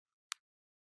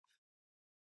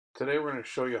Today we're going to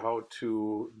show you how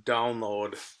to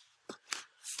download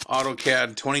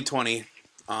AutoCAD 2020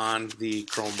 on the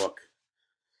Chromebook.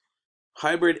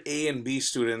 Hybrid A and B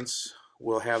students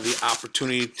will have the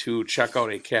opportunity to check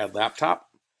out a CAD laptop,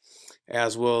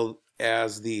 as well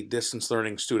as the distance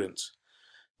learning students.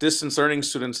 Distance learning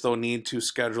students, though, need to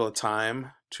schedule a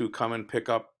time to come and pick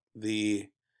up the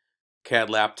CAD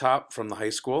laptop from the high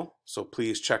school, so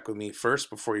please check with me first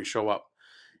before you show up.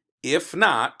 If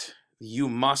not, you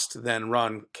must then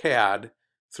run CAD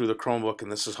through the Chromebook,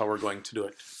 and this is how we're going to do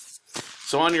it.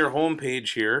 So on your home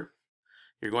page here,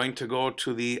 you're going to go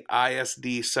to the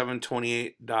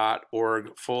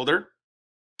isd728.org folder,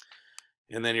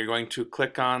 and then you're going to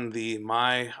click on the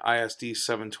My ISD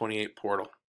 728 portal.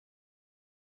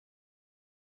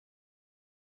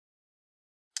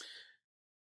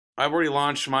 I've already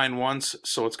launched mine once,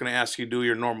 so it's going to ask you to do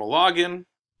your normal login.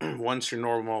 Once your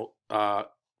normal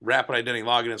Rapid Identity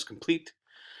login is complete,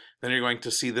 then you're going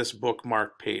to see this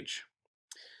bookmark page.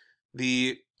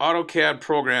 The AutoCAD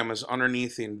program is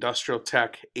underneath the Industrial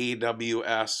Tech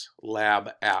AWS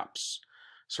Lab apps.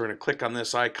 So we're going to click on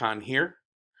this icon here.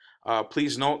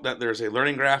 Please note that there's a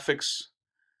Learning Graphics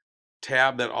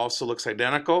tab that also looks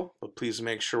identical, but please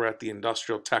make sure we're at the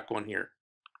Industrial Tech one here.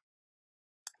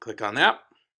 Click on that.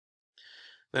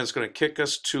 Then it's going to kick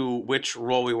us to which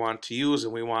role we want to use,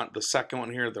 and we want the second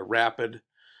one here, the Rapid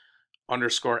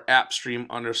 _AppStream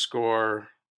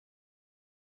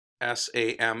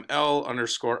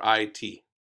 _SAML_IT.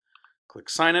 Click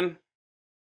sign in.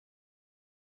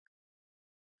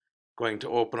 Going to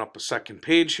open up a second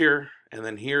page here, and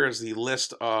then here is the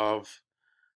list of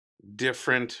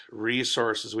different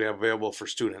resources we have available for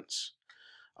students.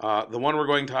 The one we're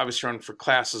going to obviously run for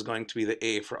class is going to be the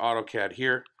A for AutoCAD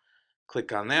here.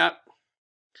 Click on that,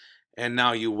 and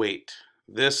now you wait.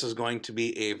 This is going to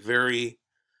be a very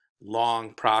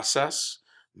long process.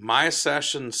 My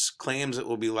session claims it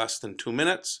will be less than 2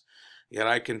 minutes, yet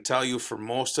I can tell you for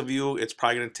most of you it's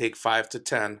probably going to take 5 to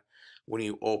 10 when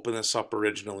you open this up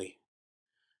originally.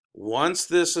 Once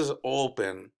this is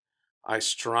open, I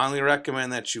strongly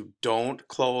recommend that you don't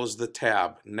close the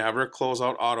tab. Never close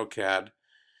out AutoCAD,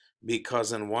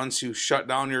 because then once you shut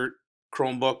down your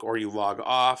Chromebook or you log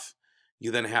off, you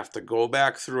then have to go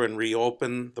back through and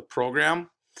reopen the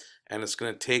program, and it's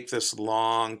going to take this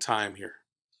long time here.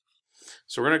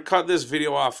 So we're going to cut this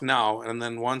video off now, and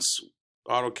then once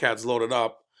AutoCAD's loaded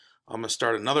up, I'm going to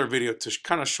start another video to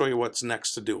kind of show you what's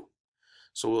next to do.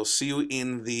 So we'll see you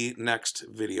in the next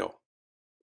video.